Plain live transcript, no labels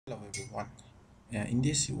everyone. In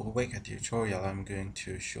this Weka tutorial, I'm going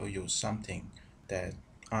to show you something that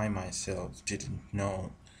I myself didn't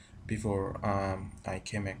know before. I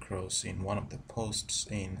came across in one of the posts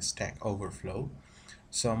in Stack Overflow.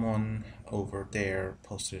 Someone over there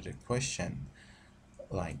posted a question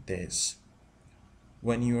like this: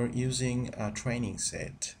 when you're using a training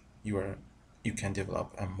set, you can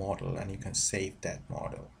develop a model and you can save that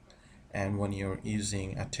model. And when you're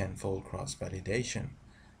using a tenfold cross validation,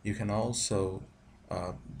 you can also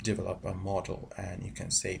develop a model and you can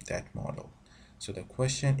save that model. So the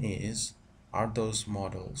question is, are those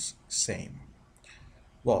models same?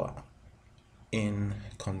 Well, in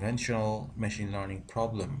conventional machine learning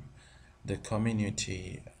problem, the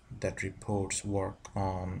community that reports work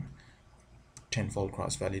on tenfold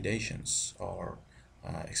cross validations or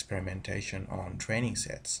experimentation on training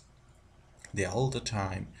sets, they all the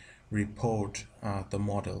time report the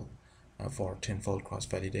model for tenfold cross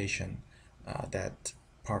validation that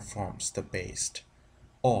performs the best,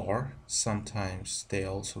 or sometimes they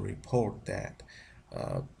also report that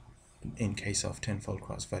in case of tenfold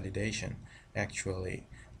cross validation, actually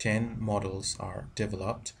 10 models are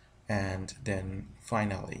developed, and then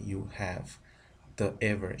finally you have the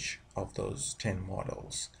average of those 10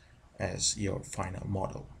 models as your final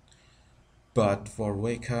model. But for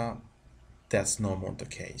Weka, that's no more the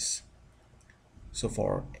case. So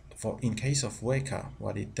for in case of Weka,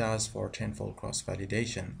 what it does for tenfold cross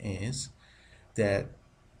validation is that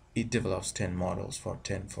it develops 10 models for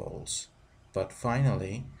tenfolds, but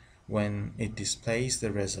finally when it displays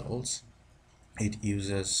the results, it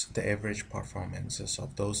uses the average performances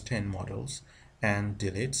of those 10 models and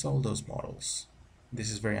deletes all those models.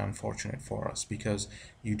 This is very unfortunate for us because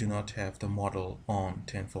you do not have the model on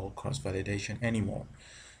tenfold cross validation anymore.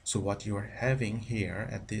 So what you're having here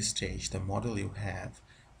at this stage, the model you have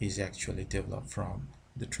is actually developed from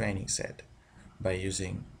the training set by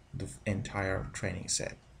using the entire training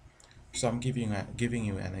set. So I'm giving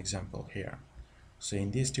you an example here. So in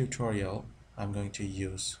this tutorial, I'm going to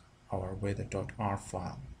use our weather.r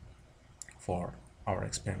file for our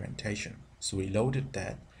experimentation. So we loaded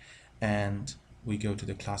that and we go to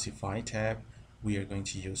the classify tab. We are going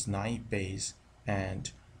to use naive Bayes,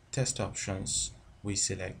 and test options, we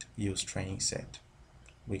select use training set.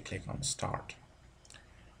 We click on start.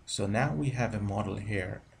 So now we have a model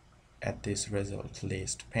here at this result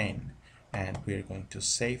list pane, and we're going to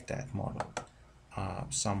save that model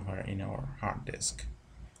somewhere in our hard disk.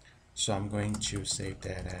 So I'm going to save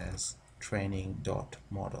that as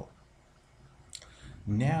training.model.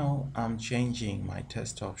 Now I'm changing my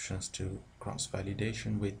test options to cross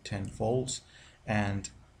validation with 10 folds, and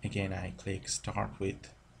again I click start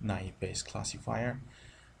with naive Bayes classifier.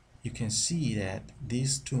 You can see that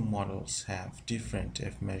these two models have different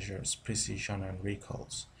F measures, precision and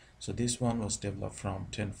recalls. So this one was developed from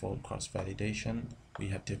tenfold cross validation. We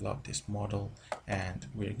have developed this model and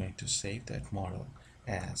we're going to save that model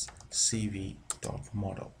as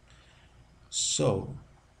cv.model. So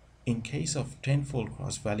in case of tenfold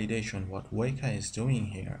cross validation, what Weka is doing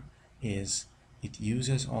here is it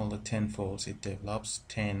uses all the 10 folds. It develops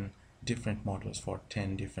 10 different models for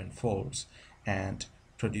 10 different folds and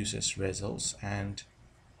produces results and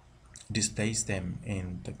displays them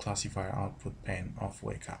in the classifier output pane of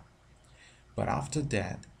Weka. But after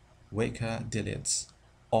that, Weka deletes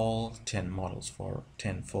all 10 models for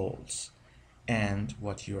 10 folds, and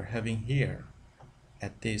what you're having here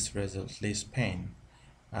at this result list pane,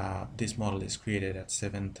 this model is created at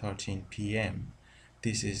 7:13 p.m.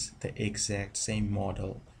 This is the exact same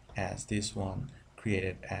model as this one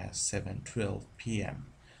created at 7:12 p.m.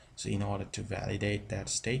 So in order to validate that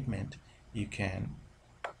statement, you can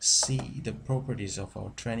see the properties of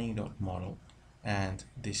our training.model, and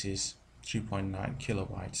this is 3.9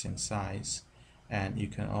 kilobytes in size, and you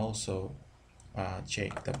can also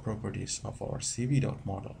check the properties of our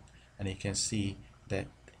cv.model, and you can see that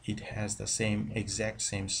it has the exact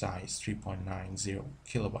same size, 3.90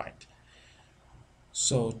 kilobyte.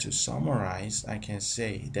 So to summarize, I can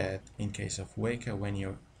say that in case of Weka, when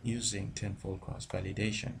you're using tenfold cross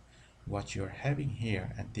validation, what you're having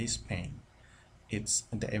here at this pane, it's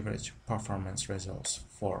the average performance results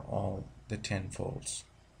for all the 10 folds.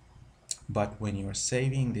 But when you're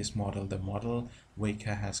saving this model, the model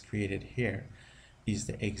Weka has created here is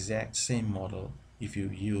the exact same model if you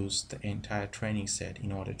use the entire training set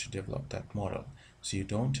in order to develop that model. So you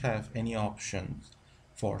don't have any options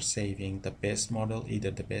for saving the best model,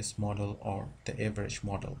 either the best model or the average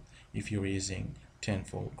model, if you're using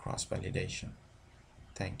tenfold cross validation.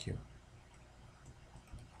 Thank you.